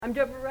I'm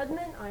Deborah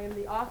Redmond. I am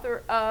the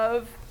author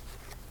of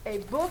a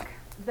book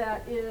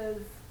that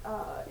is,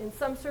 in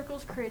some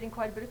circles, creating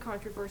quite a bit of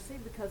controversy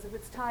because of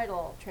its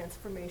title,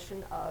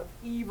 Transformation of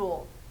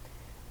Evil.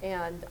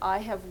 And I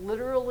have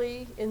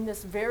literally, in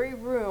this very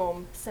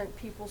room, sent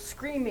people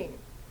screaming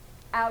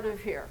out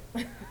of here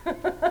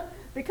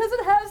because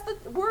it has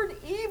the word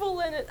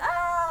evil in it.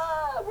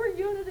 Ah, we're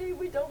unity,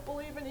 we don't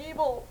believe in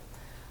evil.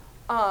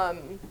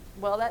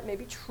 Well, that may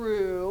be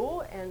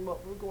true, and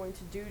what we're going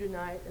to do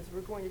tonight is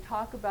we're going to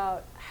talk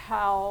about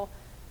how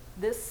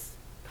this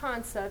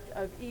concept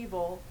of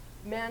evil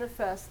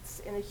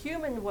manifests in a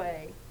human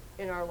way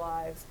in our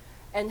lives,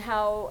 and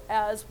how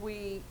as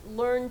we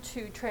learn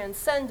to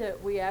transcend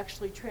it, we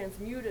actually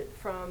transmute it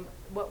from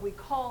what we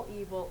call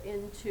evil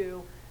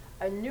into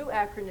a new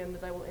acronym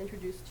that I will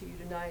introduce to you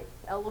tonight,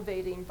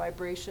 Elevating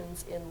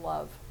Vibrations in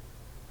Love.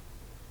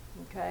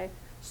 Okay?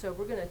 So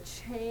we're going to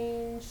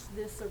change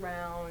this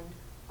around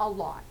a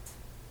lot.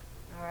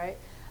 All right?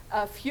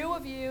 A few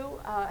of you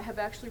have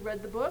actually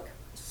read the book,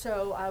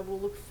 so I will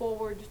look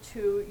forward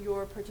to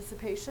your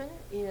participation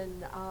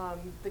in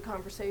the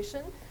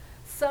conversation.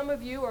 Some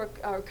of you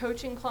are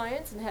coaching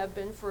clients and have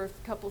been for a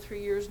couple,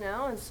 3 years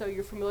now, and so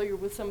you're familiar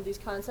with some of these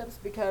concepts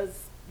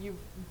because you've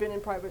been in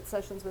private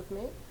sessions with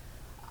me.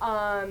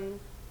 A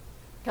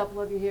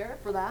couple of you here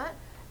for that.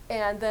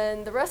 And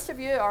then the rest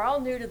of you are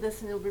all new to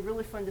this, and it'll be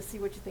really fun to see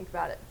what you think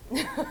about it.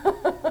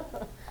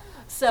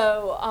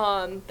 So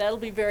that'll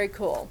be very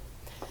cool.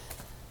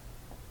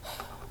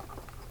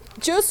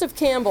 Joseph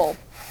Campbell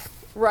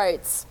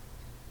writes,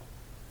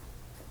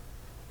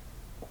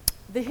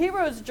 "The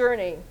hero's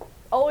journey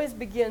always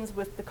begins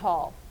with the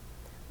call.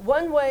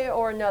 One way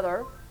or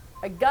another,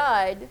 a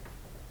guide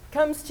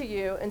comes to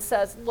you and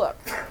says, 'Look,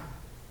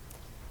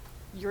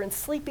 you're in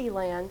sleepy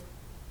land.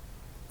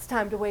 It's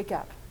time to wake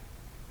up.'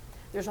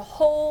 There's a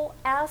whole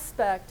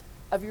aspect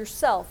of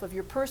yourself, of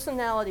your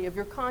personality, of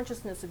your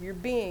consciousness, of your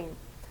being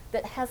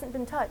that hasn't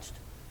been touched.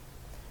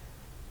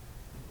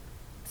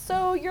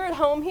 So you're at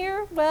home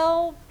here?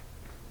 Well,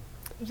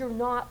 you're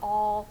not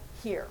all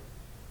here."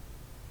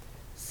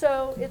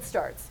 So it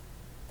starts.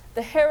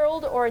 The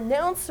herald or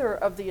announcer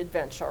of the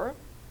adventure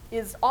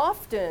is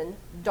often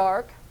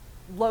dark,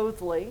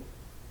 loathly,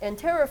 and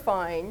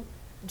terrifying,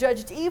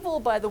 judged evil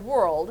by the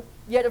world,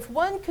 yet if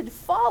one could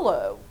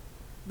follow,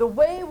 the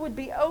way would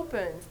be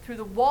opened through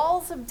the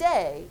walls of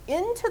day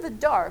into the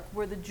dark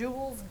where the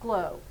jewels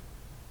glow.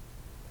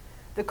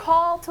 The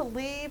call to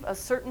leave a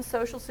certain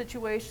social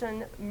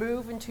situation,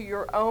 move into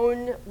your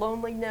own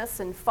loneliness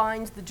and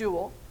find the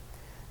jewel,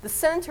 the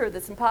center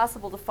that's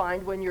impossible to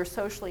find when you're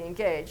socially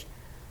engaged.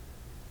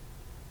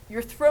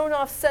 You're thrown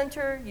off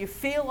center, you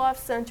feel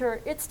off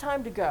center, it's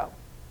time to go.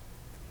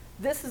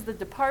 This is the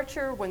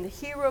departure when the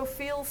hero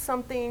feels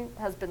something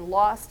has been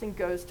lost and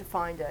goes to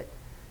find it.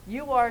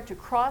 You are to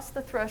cross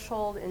the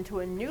threshold into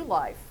a new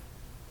life.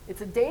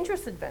 It's a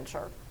dangerous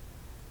adventure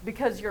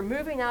because you're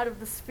moving out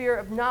of the sphere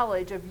of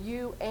knowledge of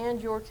you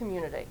and your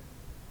community."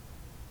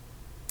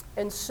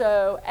 And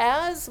so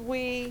as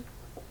we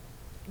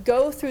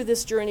go through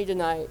this journey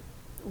tonight,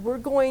 we're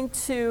going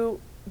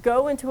to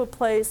go into a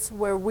place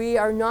where we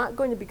are not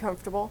going to be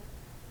comfortable.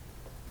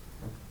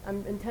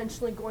 I'm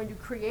intentionally going to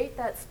create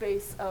that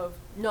space of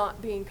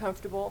not being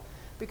comfortable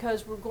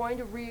because we're going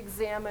to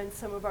re-examine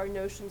some of our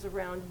notions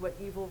around what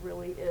evil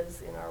really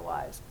is in our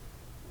lives.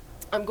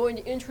 I'm going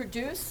to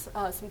introduce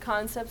some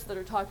concepts that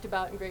are talked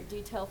about in great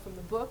detail from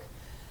the book.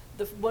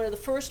 One of the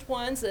first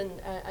ones,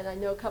 and I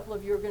know a couple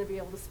of you are going to be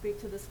able to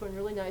speak to this one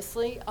really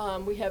nicely,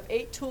 we have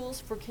 8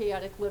 tools for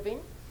chaotic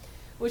living,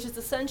 which is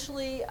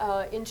essentially,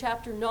 in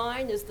chapter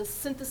 9, is the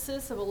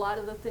synthesis of a lot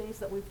of the things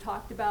that we've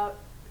talked about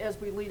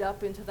as we lead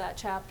up into that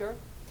chapter.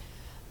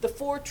 The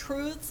 4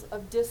 truths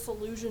of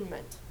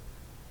disillusionment.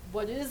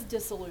 What is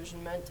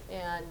disillusionment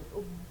and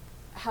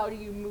how do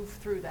you move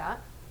through that?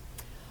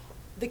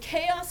 The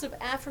chaos of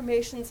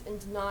affirmations and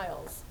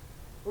denials.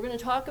 We're going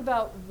to talk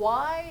about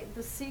why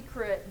The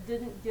Secret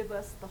didn't give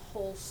us the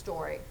whole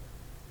story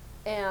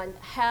and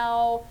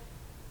how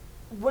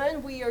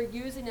when we are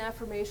using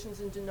affirmations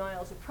and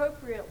denials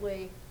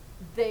appropriately,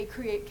 they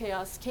create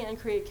chaos, can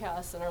create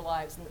chaos in our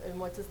lives, and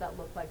what does that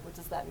look like? What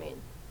does that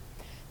mean?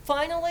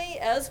 Finally,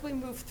 as we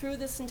move through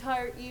this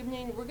entire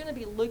evening, we're going to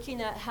be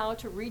looking at how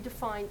to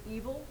redefine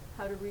evil,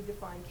 how to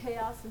redefine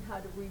chaos, and how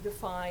to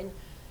redefine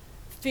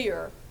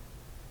fear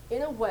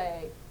in a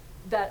way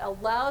that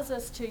allows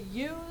us to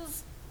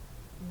use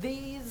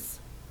these,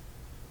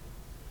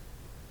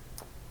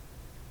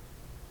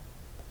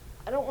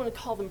 I don't want to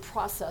call them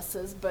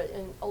processes, but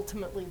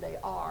ultimately they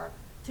are,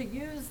 to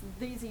use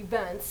these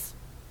events,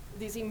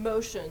 these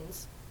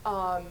emotions,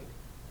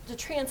 to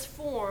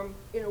transform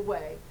in a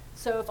way.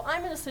 So if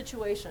I'm in a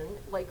situation,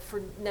 I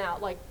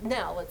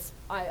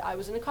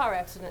was in a car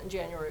accident on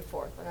January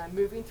 4th, and I'm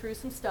moving through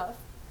some stuff,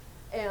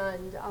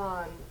 and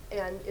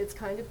it's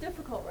kind of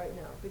difficult right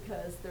now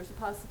because there's a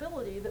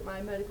possibility that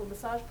my medical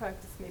massage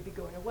practice may be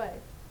going away.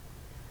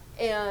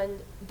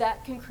 And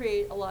that can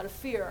create a lot of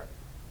fear.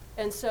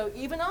 And so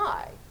even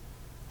I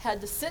had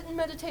to sit in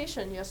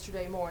meditation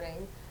yesterday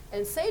morning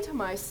and say to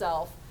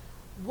myself,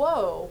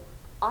 whoa,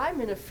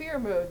 I'm in a fear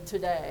mode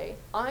today.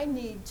 I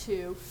need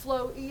to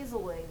flow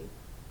easily,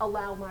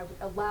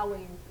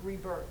 allowing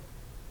rebirth.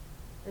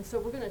 And so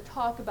we're going to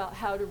talk about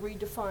how to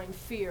redefine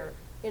fear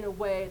in a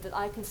way that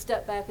I can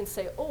step back and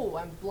say, oh,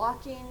 I'm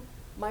blocking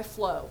my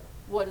flow.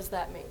 What does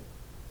that mean?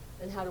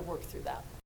 And how to work through that.